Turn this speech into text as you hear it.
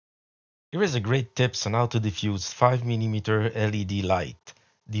Here is a great tips on how to diffuse 5mm LED light.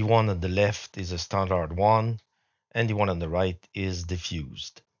 The one on the left is a standard one, and the one on the right is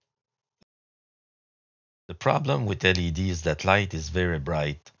diffused. The problem with LED is that light is very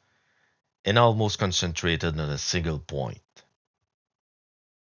bright and almost concentrated on a single point.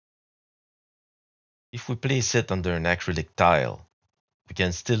 If we place it under an acrylic tile, we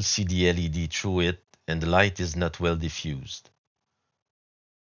can still see the LED through it and the light is not well diffused.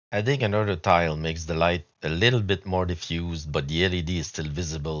 Adding another tile makes the light a little bit more diffused, but the LED is still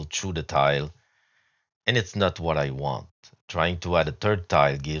visible through the tile, and it's not what I want. Trying to add a third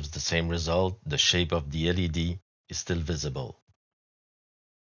tile gives the same result. The shape of the LED is still visible.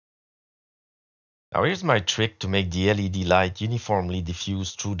 Now here's my trick to make the LED light uniformly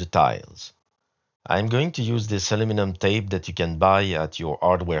diffuse through the tiles. I'm going to use this aluminum tape that you can buy at your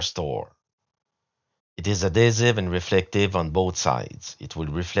hardware store. It is adhesive and reflective on both sides. It will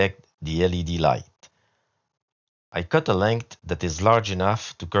reflect the LED light. I cut a length that is large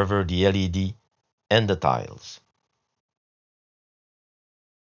enough to cover the LED and the tiles.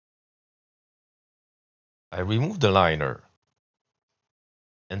 I remove the liner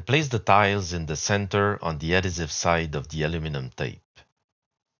and place the tiles in the center on the adhesive side of the aluminum tape.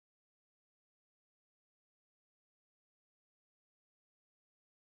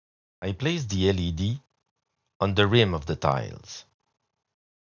 I place the LED on the rim of the tiles.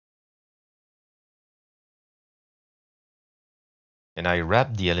 And I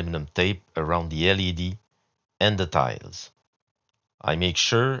wrap the aluminum tape around the LED and the tiles. I make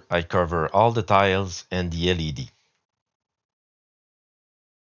sure I cover all the tiles and the LED.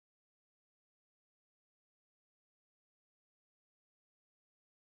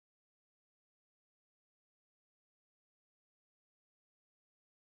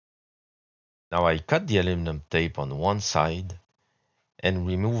 Now I cut the aluminum tape on one side and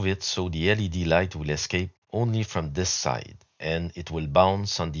remove it so the LED light will escape only from this side and it will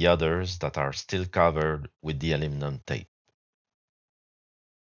bounce on the others that are still covered with the aluminum tape.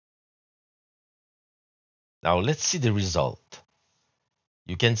 Now let's see the result.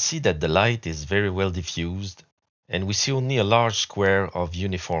 You can see that the light is very well diffused and we see only a large square of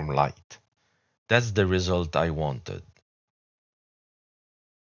uniform light. That's the result I wanted.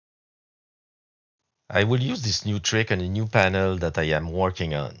 I will use this new trick on a new panel that I am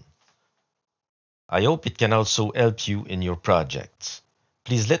working on. I hope it can also help you in your projects.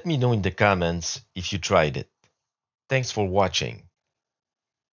 Please let me know in the comments if you tried it. Thanks for watching.